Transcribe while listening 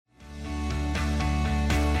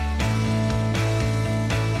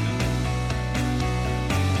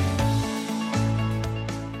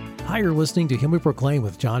you're listening to Him We Proclaim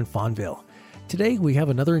with John Fonville. Today we have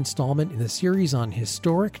another installment in the series on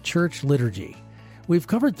historic church liturgy. We've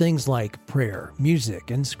covered things like prayer, music,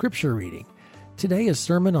 and scripture reading. Today a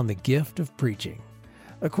sermon on the gift of preaching.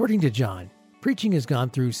 According to John, preaching has gone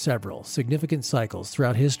through several significant cycles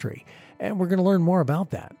throughout history, and we're going to learn more about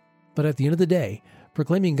that. But at the end of the day,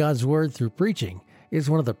 proclaiming God's word through preaching is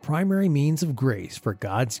one of the primary means of grace for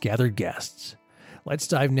God's gathered guests. Let's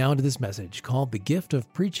dive now into this message called The Gift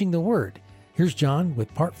of Preaching the Word. Here's John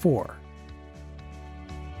with part 4.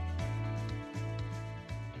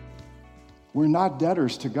 We're not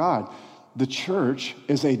debtors to God. The church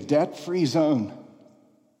is a debt-free zone.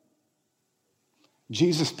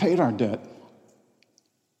 Jesus paid our debt.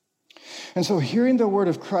 And so hearing the word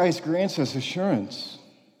of Christ grants us assurance.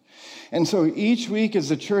 And so each week as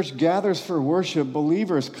the church gathers for worship,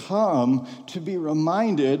 believers come to be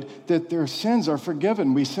reminded that their sins are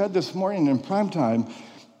forgiven. We said this morning in prime time,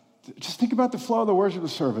 just think about the flow of the worship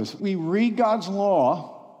service. We read God's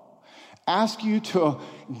law, ask you to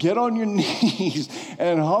get on your knees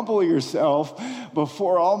and humble yourself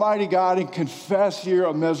before Almighty God and confess you're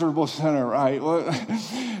a miserable sinner, right?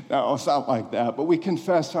 No, it's not like that. But we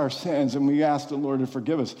confess our sins and we ask the Lord to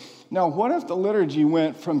forgive us. Now, what if the liturgy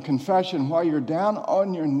went from confession while you're down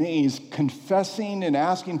on your knees, confessing and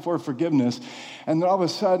asking for forgiveness, and then all of a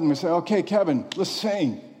sudden we say, okay, Kevin, let's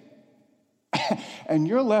sing. And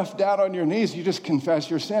you're left down on your knees, you just confess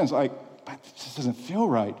your sins. Like, this doesn't feel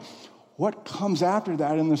right. What comes after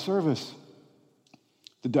that in the service?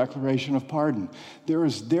 The declaration of pardon. There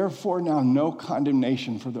is therefore now no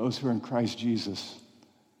condemnation for those who are in Christ Jesus.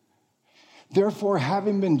 Therefore,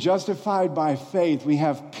 having been justified by faith, we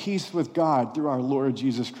have peace with God through our Lord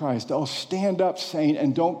Jesus Christ. Oh, stand up, saint,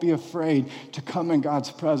 and don't be afraid to come in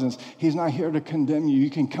God's presence. He's not here to condemn you. You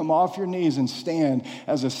can come off your knees and stand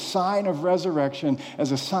as a sign of resurrection,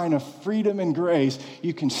 as a sign of freedom and grace.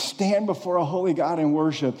 You can stand before a holy God and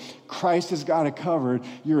worship. Christ has got it covered.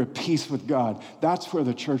 You're at peace with God. That's where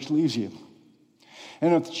the church leaves you.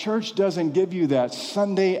 And if the church doesn't give you that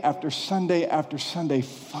Sunday after Sunday after Sunday,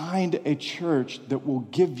 find a church that will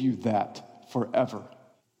give you that forever.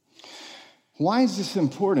 Why is this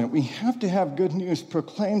important? We have to have good news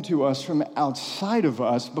proclaimed to us from outside of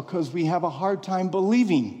us because we have a hard time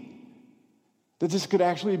believing that this could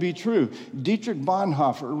actually be true. Dietrich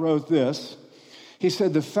Bonhoeffer wrote this. He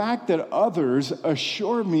said, the fact that others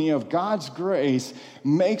assure me of God's grace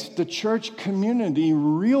makes the church community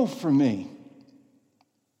real for me.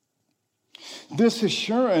 This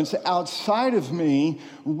assurance outside of me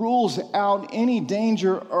rules out any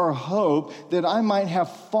danger or hope that I might have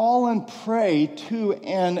fallen prey to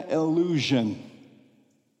an illusion.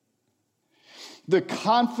 The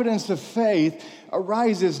confidence of faith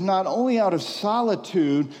arises not only out of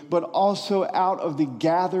solitude, but also out of the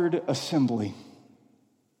gathered assembly.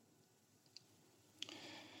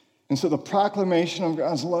 And so the proclamation of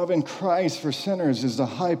God's love in Christ for sinners is the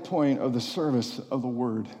high point of the service of the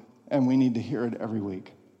word. And we need to hear it every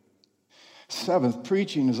week. 7th,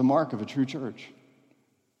 preaching is a mark of a true church.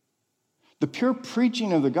 The pure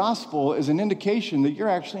preaching of the gospel is an indication that you're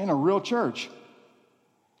actually in a real church.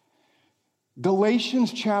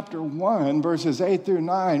 Galatians chapter 1, verses 8 through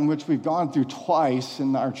 9, which we've gone through twice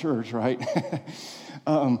in our church, right?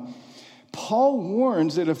 Paul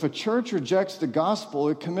warns that if a church rejects the gospel,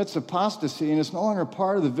 it commits apostasy and it's no longer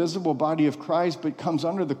part of the visible body of Christ, but comes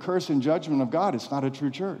under the curse and judgment of God. It's not a true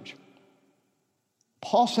church.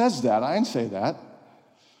 Paul says that. I didn't say that.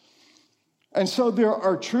 And so there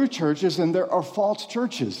are true churches and there are false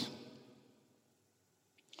churches.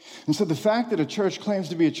 And so the fact that a church claims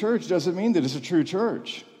to be a church doesn't mean that it's a true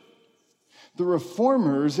church. The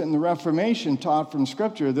Reformers in the Reformation taught from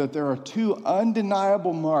Scripture that there are two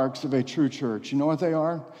undeniable marks of a true church. You know what they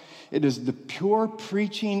are? It is the pure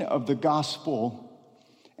preaching of the gospel,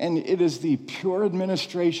 and it is the pure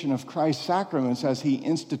administration of Christ's sacraments as he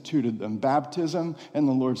instituted them, baptism and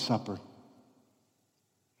the Lord's Supper.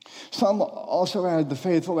 Some also add the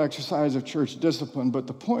faithful exercise of church discipline, but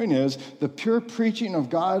the point is the pure preaching of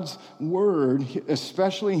God's word,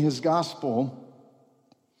 especially his gospel,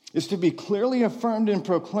 is to be clearly affirmed and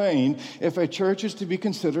proclaimed if a church is to be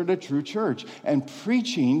considered a true church. And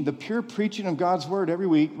preaching, the pure preaching of God's word every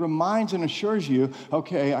week reminds and assures you,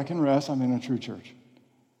 okay, I can rest, I'm in a true church.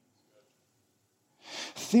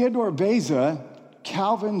 Theodore Beza,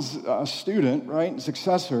 Calvin's student, right,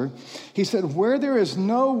 successor, he said, where there is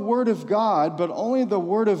no word of God, but only the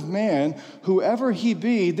word of man, whoever he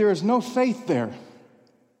be, there is no faith there.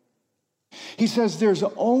 He says there's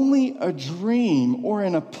only a dream or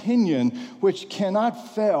an opinion which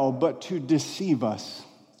cannot fail but to deceive us.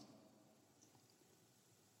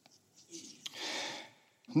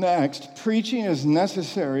 Next, preaching is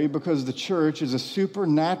necessary because the church is a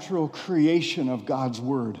supernatural creation of God's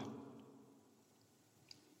word.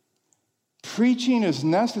 Preaching is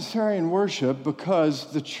necessary in worship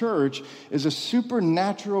because the church is a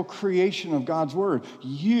supernatural creation of God's word.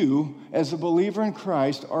 You, as a believer in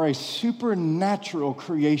Christ, are a supernatural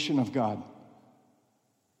creation of God.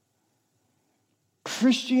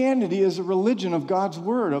 Christianity is a religion of God's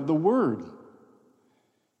word, of the word.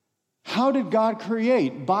 How did God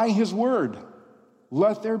create? By his word.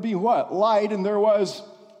 Let there be what? Light, and there was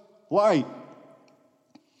light.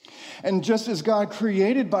 And just as God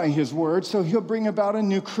created by his word, so he'll bring about a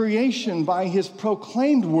new creation by his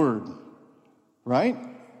proclaimed word. Right?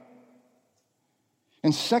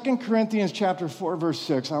 In 2 Corinthians chapter 4, verse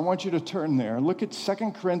 6, I want you to turn there. Look at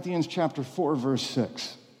 2 Corinthians chapter 4, verse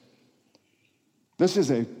 6. This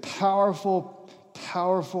is a powerful,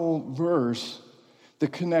 powerful verse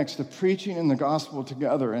that connects the preaching and the gospel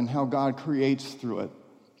together and how God creates through it.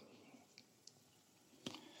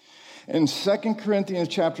 In 2 Corinthians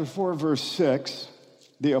chapter 4, verse 6,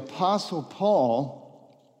 the Apostle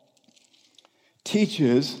Paul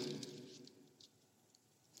teaches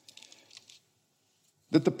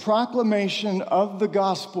that the proclamation of the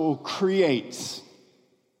gospel creates.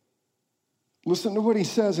 Listen to what he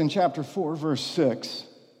says in chapter 4, verse 6.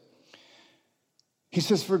 He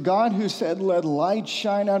says, "For God who said, 'Let light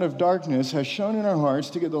shine out of darkness,' has shone in our hearts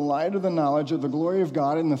to give the light of the knowledge of the glory of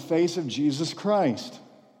God in the face of Jesus Christ."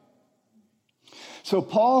 So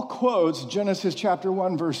Paul quotes Genesis chapter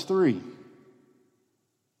 1, verse 3.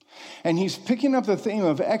 And he's picking up the theme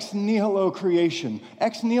of ex nihilo creation.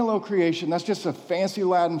 Ex nihilo creation, that's just a fancy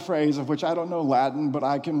Latin phrase of which I don't know Latin, but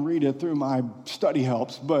I can read it through my study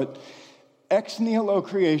helps. But ex nihilo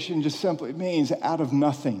creation just simply means out of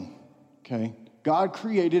nothing, okay? God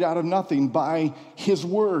created out of nothing by his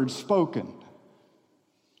word spoken.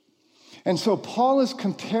 And so Paul is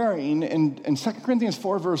comparing in 2 Corinthians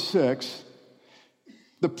 4, verse 6,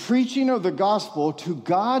 the preaching of the gospel to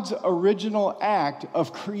God's original act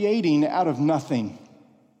of creating out of nothing.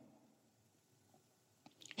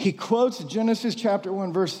 He quotes Genesis chapter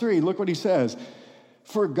 1, verse 3. Look what he says.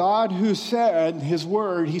 "For God who said," his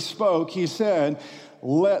word, he spoke, he said,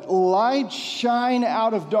 "Let light shine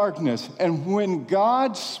out of darkness." And when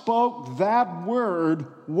God spoke that word,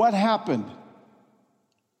 what happened?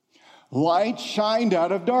 Light shined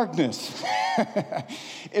out of darkness.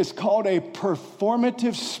 It's called a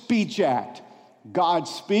performative speech act. God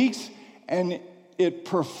speaks and it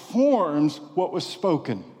performs what was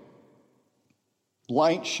spoken.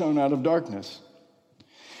 Light shone out of darkness.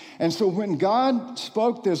 And so when God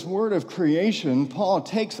spoke this word of creation, Paul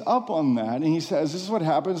takes up on that and he says, this is what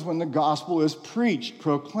happens when the gospel is preached,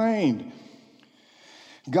 proclaimed.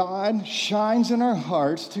 God shines in our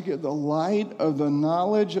hearts to give the light of the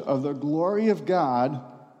knowledge of the glory of God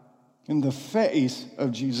in the face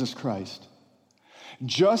of Jesus Christ.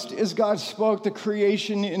 Just as God spoke the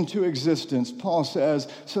creation into existence, Paul says,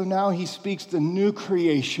 so now he speaks the new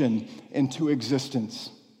creation into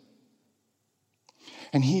existence.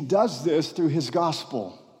 And he does this through his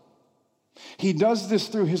gospel. He does this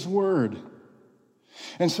through his word.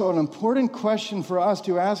 And so an important question for us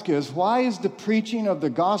to ask is, why is the preaching of the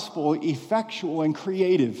gospel effectual and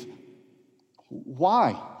creative?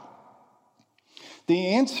 Why? The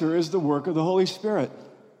answer is the work of the Holy Spirit.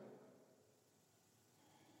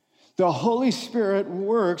 The Holy Spirit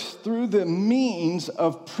works through the means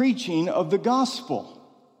of preaching of the gospel.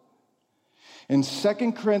 In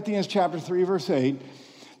 2 Corinthians chapter 3, verse 8,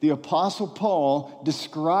 the Apostle Paul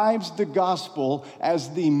describes the gospel as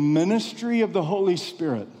the ministry of the Holy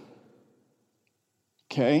Spirit.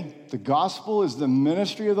 Okay? The gospel is the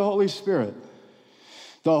ministry of the Holy Spirit.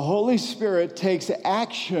 The Holy Spirit takes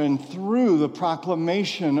action through the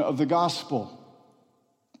proclamation of the gospel.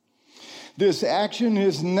 This action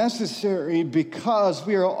is necessary because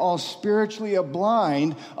we are all spiritually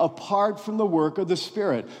blind apart from the work of the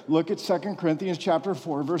Spirit. Look at 2 Corinthians chapter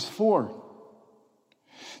 4, verse 4.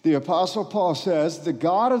 The Apostle Paul says, the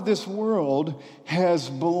God of this world has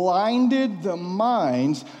blinded the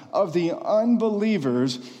minds of the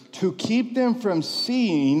unbelievers to keep them from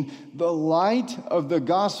seeing the light of the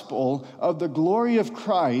gospel of the glory of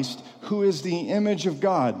Christ, who is the image of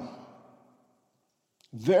God.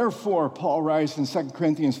 Therefore, Paul writes in 2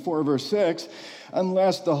 Corinthians 4, verse 6,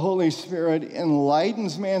 unless the Holy Spirit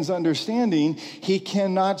enlightens man's understanding, he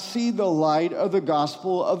cannot see the light of the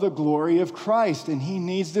gospel of the glory of Christ. And he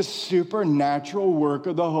needs this supernatural work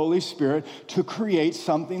of the Holy Spirit to create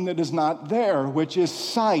something that is not there, which is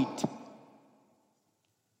sight.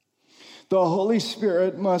 The Holy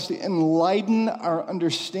Spirit must enlighten our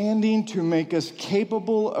understanding to make us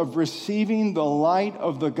capable of receiving the light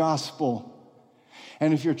of the gospel.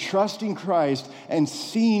 And if you're trusting Christ and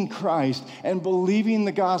seeing Christ and believing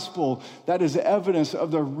the gospel, that is evidence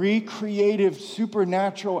of the recreative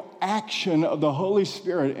supernatural action of the Holy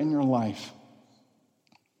Spirit in your life.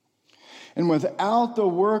 And without the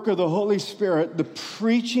work of the Holy Spirit, the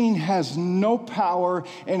preaching has no power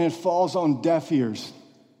and it falls on deaf ears.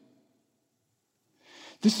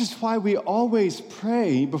 This is why we always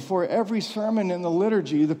pray before every sermon in the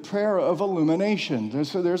liturgy, the prayer of illumination.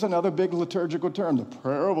 So there's another big liturgical term, the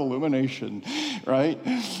prayer of illumination, right?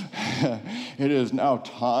 It is now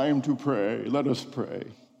time to pray. Let us pray.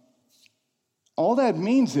 All that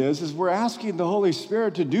means is we're asking the Holy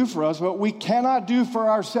Spirit to do for us what we cannot do for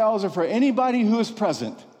ourselves or for anybody who is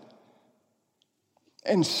present.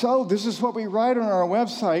 And so this is what we write on our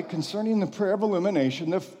website concerning the prayer of illumination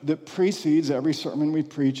that precedes every sermon we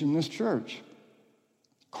preach in this church.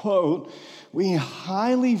 Quote, we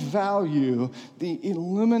highly value the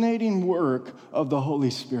illuminating work of the Holy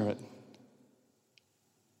Spirit.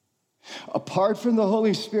 Apart from the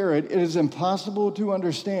Holy Spirit, it is impossible to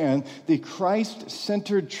understand the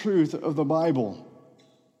Christ-centered truth of the Bible.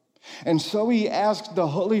 And so we ask the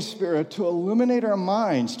Holy Spirit to illuminate our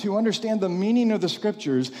minds, to understand the meaning of the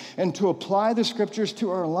Scriptures, and to apply the Scriptures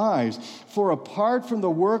to our lives. For apart from the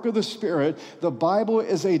work of the Spirit, the Bible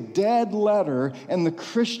is a dead letter, and the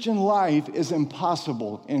Christian life is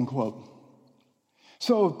impossible, end quote.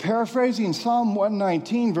 So paraphrasing Psalm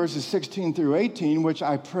 119, verses 16 through 18, which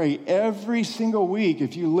I pray every single week,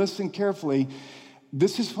 if you listen carefully,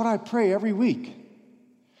 this is what I pray every week.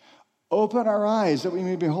 Open our eyes that we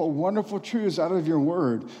may behold wonderful truths out of your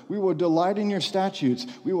word. We will delight in your statutes.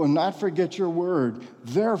 We will not forget your word.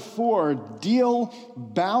 Therefore, deal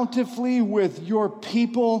bountifully with your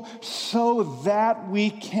people so that we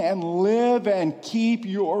can live and keep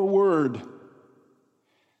your word.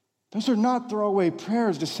 Those are not throwaway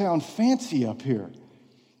prayers to sound fancy up here.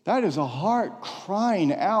 That is a heart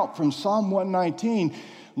crying out from Psalm 119.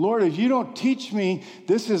 Lord, if you don't teach me,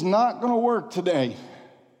 this is not going to work today.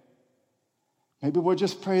 Maybe we'll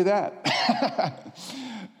just pray that.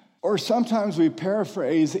 Or sometimes we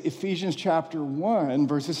paraphrase Ephesians chapter 1,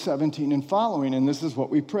 verses 17 and following, and this is what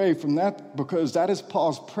we pray from that, because that is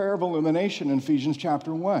Paul's prayer of illumination in Ephesians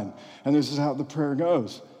chapter 1, and this is how the prayer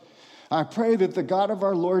goes. I pray that the God of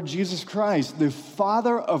our Lord Jesus Christ, the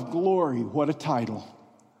Father of glory, what a title,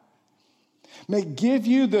 may give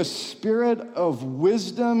you the spirit of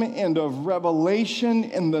wisdom and of revelation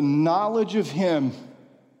in the knowledge of him,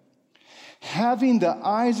 having the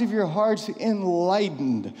eyes of your hearts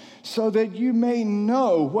enlightened, so that you may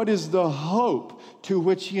know what is the hope to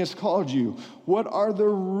which he has called you, what are the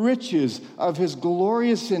riches of his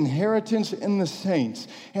glorious inheritance in the saints,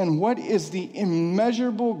 and what is the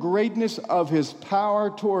immeasurable greatness of his power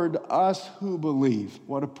toward us who believe.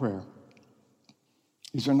 What a prayer.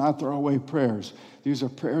 These are not throwaway prayers. These are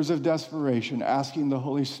prayers of desperation, asking the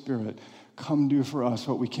Holy Spirit, come do for us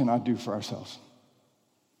what we cannot do for ourselves.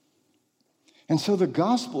 And so the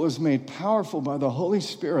gospel is made powerful by the Holy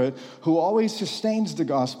Spirit, who always sustains the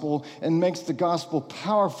gospel and makes the gospel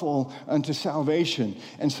powerful unto salvation.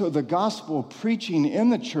 And so the gospel preaching in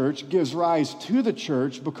the church gives rise to the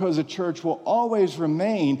church, because the church will always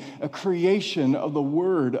remain a creation of the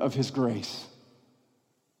word of his grace.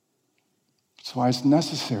 That's why it's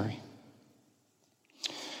necessary.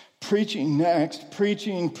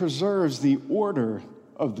 Preaching preserves the order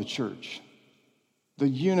of the church, the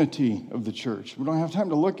unity of the church. We don't have time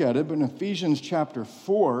to look at it, but in Ephesians chapter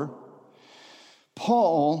 4,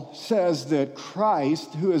 Paul says that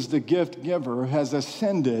Christ, who is the gift giver, has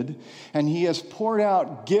ascended, and he has poured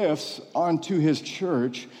out gifts onto his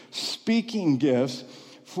church, speaking gifts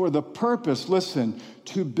for the purpose, listen,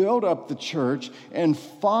 to build up the church and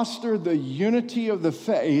foster the unity of the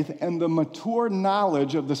faith and the mature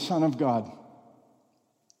knowledge of the Son of God.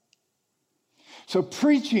 So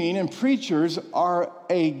preaching and preachers are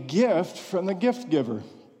a gift from the gift giver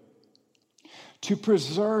to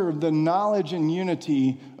preserve the knowledge and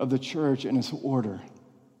unity of the church in its order.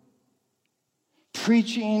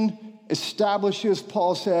 Preaching establishes,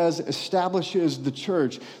 Paul says, establishes the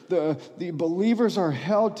church. The believers are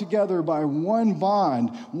held together by one bond,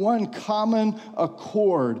 one common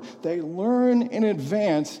accord. They learn in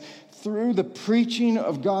advance through the preaching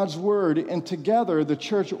of God's word, and together the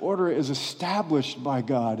church order is established by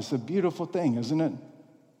God. It's a beautiful thing, isn't it?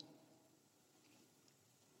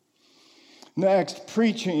 Next,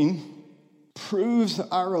 preaching proves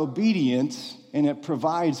our obedience, and it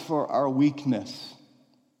provides for our weakness.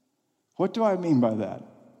 What do I mean by that?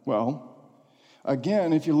 Well,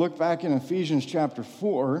 Again, if you look back in Ephesians chapter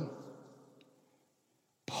 4,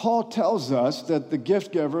 Paul tells us that the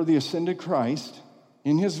gift giver, the ascended Christ,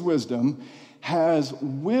 in his wisdom, has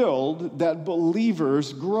willed that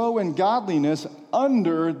believers grow in godliness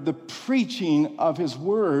under the preaching of his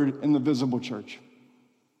word in the visible church.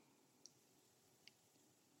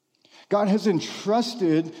 God has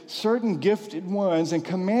entrusted certain gifted ones and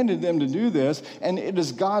commanded them to do this, and it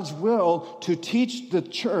is God's will to teach the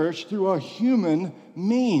church through a human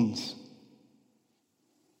means.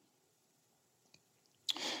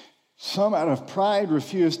 Some, out of pride,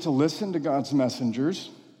 refuse to listen to God's messengers.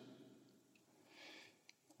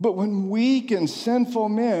 But when weak and sinful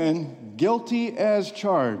men, guilty as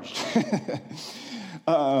charged,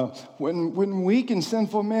 when weak and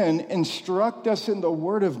sinful men instruct us in the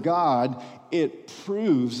Word of God, it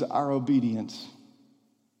proves our obedience.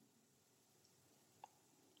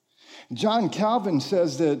 John Calvin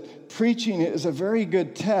says that preaching is a very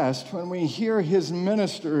good test when we hear his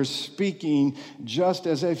ministers speaking just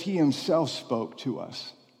as if he himself spoke to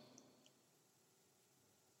us.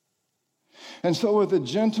 And so with a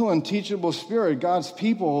gentle and teachable spirit, God's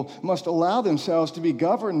people must allow themselves to be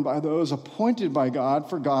governed by those appointed by God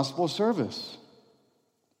for gospel service.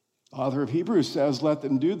 The author of Hebrews says, let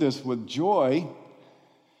them do this with joy,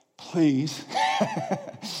 please.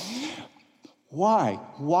 Why?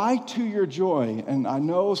 Why to your joy? And I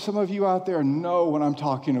know some of you out there know what I'm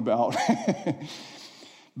talking about.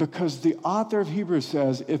 Because the author of Hebrews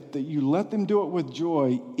says, if you let them do it with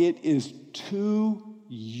joy, it is to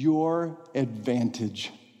your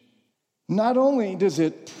advantage. Not only does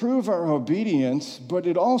it prove our obedience, but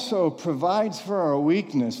it also provides for our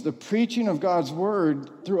weakness. The preaching of God's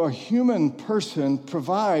word through a human person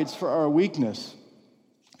provides for our weakness.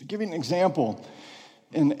 To give you an example,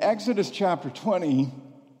 in Exodus chapter 20,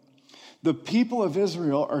 the people of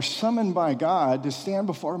Israel are summoned by God to stand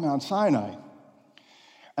before Mount Sinai.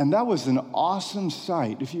 And that was an awesome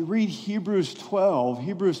sight. If you read Hebrews 12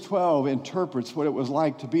 interprets what it was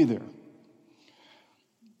like to be there.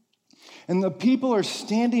 And the people are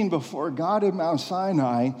standing before God at Mount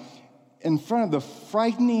Sinai in front of the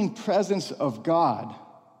frightening presence of God.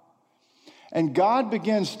 And God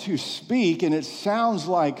begins to speak, and it sounds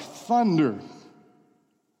like thunder.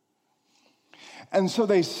 And so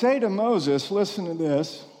they say to Moses, listen to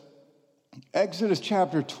this, Exodus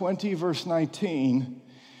chapter 20, verse 19,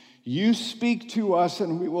 you speak to us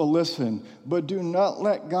and we will listen, but do not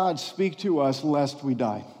let God speak to us lest we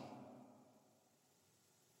die.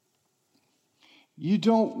 You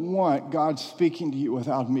don't want God speaking to you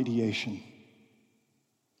without mediation.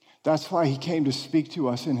 That's why he came to speak to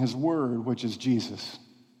us in his word, which is Jesus.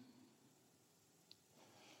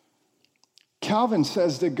 Calvin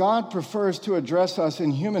says that God prefers to address us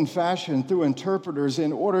in human fashion through interpreters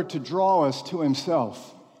in order to draw us to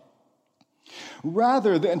himself,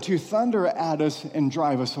 rather than to thunder at us and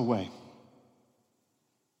drive us away.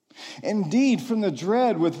 Indeed, from the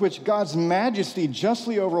dread with which God's majesty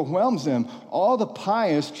justly overwhelms them, all the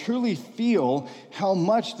pious truly feel how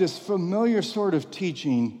much this familiar sort of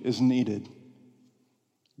teaching is needed.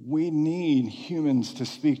 We need humans to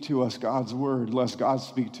speak to us God's word, lest God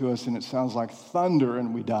speak to us and it sounds like thunder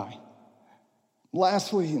and we die.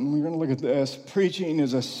 Lastly, and we're going to look at this, preaching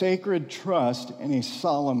is a sacred trust and a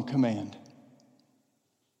solemn command.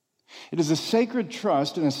 It is a sacred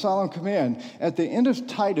trust and a solemn command. At the end of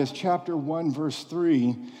Titus chapter 1, verse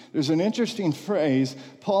 3, there's an interesting phrase.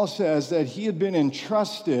 Paul says that he had been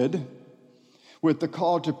entrusted with the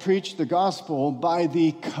call to preach the gospel by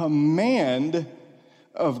the command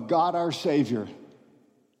of God our Savior.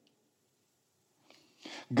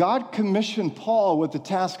 God commissioned Paul with the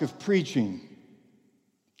task of preaching.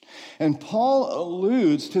 And Paul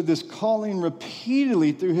alludes to this calling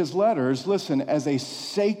repeatedly through his letters, listen, as a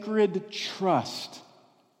sacred trust.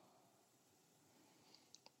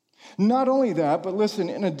 Not only that, but listen,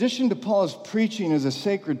 in addition to Paul's preaching as a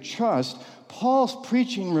sacred trust, Paul's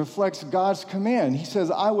preaching reflects God's command. He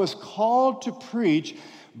says, I was called to preach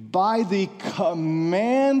by the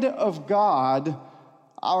command of God,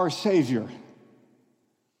 our Savior.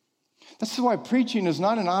 This is why preaching is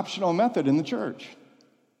not an optional method in the church.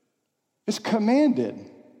 It's commanded.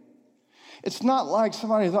 It's not like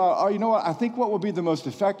somebody thought, oh, you know what? I think what would be the most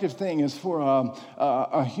effective thing is for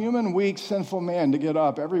a human, weak, sinful man to get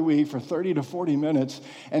up every week for 30 to 40 minutes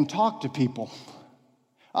and talk to people.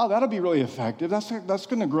 Oh, that'll be really effective. That's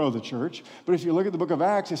going to grow the church. But if you look at the book of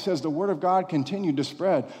Acts, it says the word of God continued to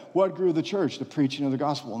spread. What grew the church? The preaching of the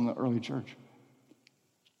gospel in the early church.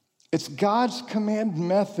 It's God's command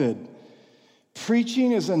method.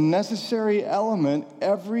 Preaching is a necessary element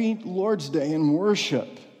every Lord's Day in worship.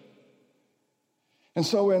 And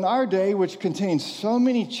so in our day, which contains so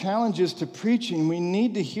many challenges to preaching, we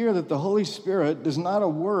need to hear that the Holy Spirit does not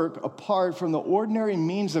work apart from the ordinary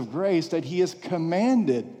means of grace that he has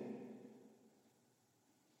commanded.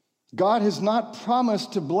 God has not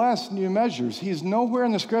promised to bless new measures. He's nowhere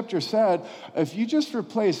in the scripture said, if you just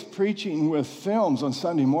replace preaching with films on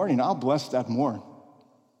Sunday morning, I'll bless that more.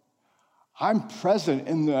 I'm present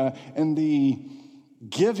in the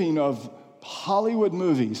giving of Hollywood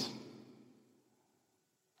movies.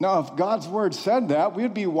 Now, if God's word said that,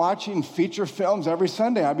 we'd be watching feature films every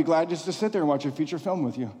Sunday. I'd be glad just to sit there and watch a feature film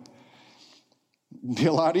with you. It'd be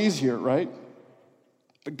a lot easier, right?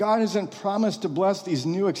 But God hasn't promised to bless these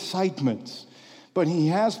new excitements, but he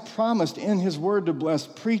has promised in his word to bless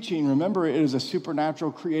preaching. Remember, it is a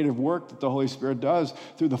supernatural creative work that the Holy Spirit does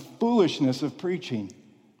through the foolishness of preaching.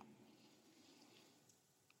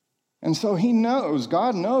 And so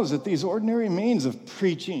God knows that these ordinary means of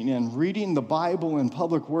preaching and reading the Bible in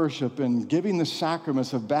public worship and giving the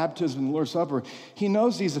sacraments of baptism and the Lord's Supper, he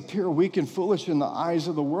knows these appear weak and foolish in the eyes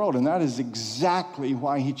of the world, and that is exactly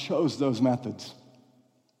why he chose those methods.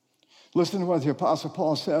 Listen to what the Apostle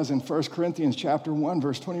Paul says in 1 Corinthians chapter 1,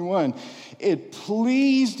 verse 21. It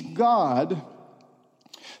pleased God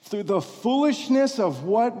through the foolishness of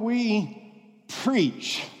what we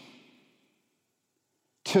preach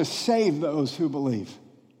to save those who believe.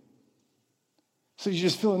 So you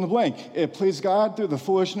just fill in the blank. It pleased God through the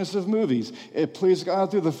foolishness of movies. It pleased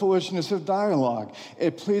God through the foolishness of dialogue.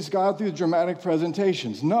 It pleased God through dramatic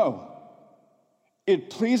presentations. No. It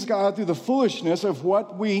pleased God through the foolishness of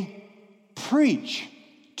what we preach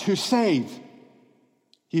to save.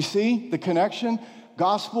 You see the connection?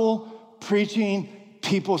 Gospel, preaching,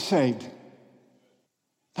 people saved.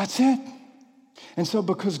 That's it. And so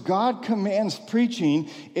because God commands preaching,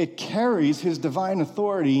 it carries his divine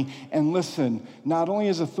authority, and listen, not only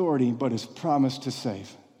his authority, but his promise to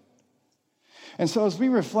save. And so as we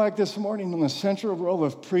reflect this morning on the central role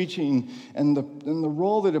of preaching and the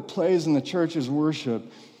role that it plays in the church's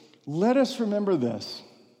worship, let us remember this.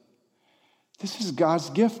 This is God's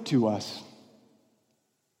gift to us.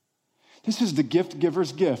 This is the gift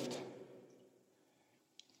giver's gift.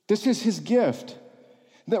 This is his gift.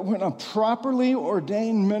 That when a properly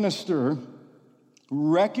ordained minister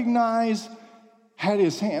recognized, had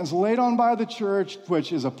his hands laid on by the church,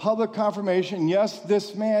 which is a public confirmation, yes,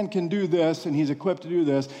 this man can do this and he's equipped to do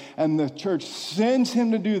this, and the church sends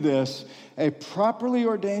him to do this, a properly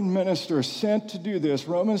ordained minister sent to do this,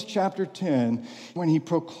 Romans chapter 10, when he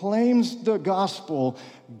proclaims the gospel,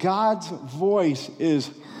 God's voice is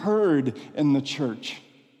heard in the church.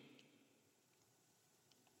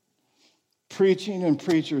 Preaching and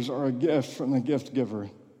preachers are a gift from the gift giver.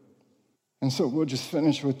 And so we'll just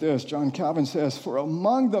finish with this. John Calvin says, "For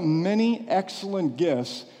among the many excellent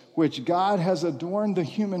gifts which God has adorned the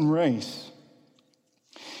human race,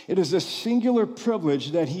 it is a singular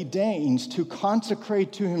privilege that he deigns to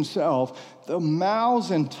consecrate to himself the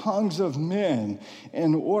mouths and tongues of men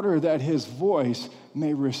in order that his voice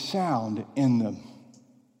may resound in them."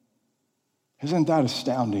 Isn't that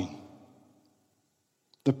astounding?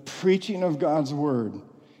 The preaching of God's word,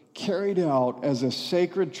 carried out as a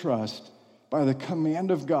sacred trust by the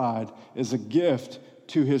command of God, is a gift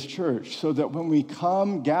to his church, so that when we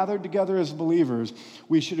come gathered together as believers,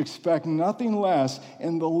 we should expect nothing less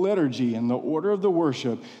in the liturgy and the order of the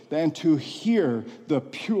worship than to hear the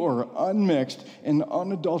pure, unmixed, and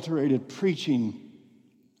unadulterated preaching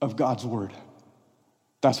of God's word.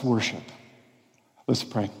 That's worship. Let's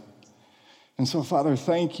pray. And so, Father,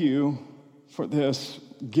 thank you for this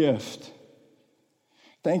gift.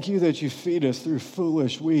 Thank you that you feed us through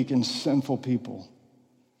foolish, weak, and sinful people.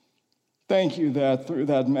 Thank you that through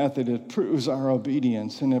that method it proves our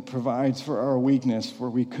obedience and it provides for our weakness,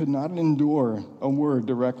 where we could not endure a word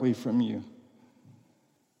directly from you.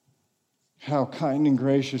 How kind and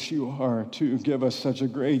gracious you are to give us such a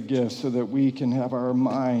great gift so that we can have our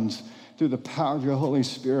minds, through the power of your Holy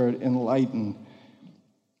Spirit, enlightened.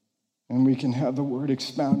 And we can have the word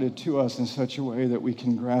expounded to us in such a way that we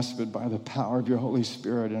can grasp it by the power of your Holy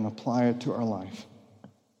Spirit and apply it to our life.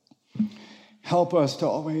 Help us to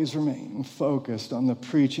always remain focused on the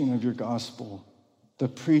preaching of your gospel, the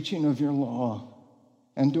preaching of your law,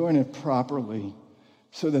 and doing it properly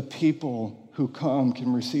so that people who come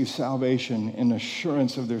can receive salvation and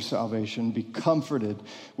assurance of their salvation, be comforted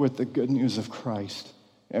with the good news of Christ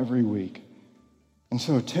every week. And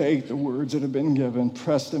so take the words that have been given,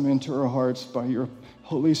 press them into our hearts by your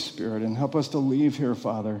Holy Spirit, and help us to leave here,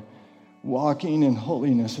 Father, walking in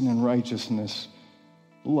holiness and in righteousness,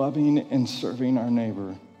 loving and serving our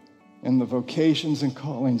neighbor. and the vocations and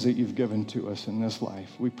callings that you've given to us in this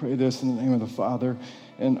life. We pray this in the name of the Father,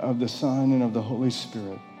 and of the Son, and of the Holy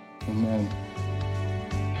Spirit. Amen.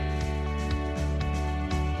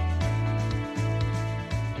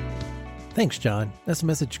 Thanks, John. That's a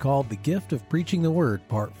message called The Gift of Preaching the Word,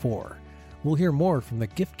 Part 4. We'll hear more from the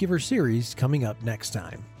Gift Giver series coming up next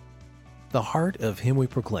time. The heart of Him We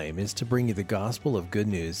Proclaim is to bring you the gospel of good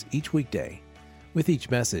news each weekday. With each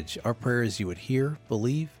message, our prayer is you would hear,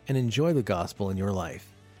 believe, and enjoy the gospel in your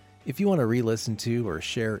life. If you want to re-listen to or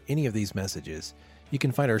share any of these messages, you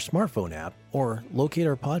can find our smartphone app or locate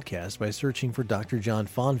our podcast by searching for Dr. John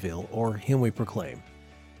Fonville or Him We Proclaim.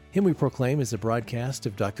 Him We Proclaim is a broadcast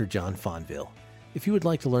of Dr. John Fonville. If you would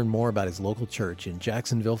like to learn more about his local church in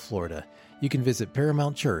Jacksonville, Florida, you can visit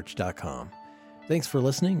ParamountChurch.com. Thanks for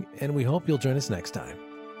listening, and we hope you'll join us next time.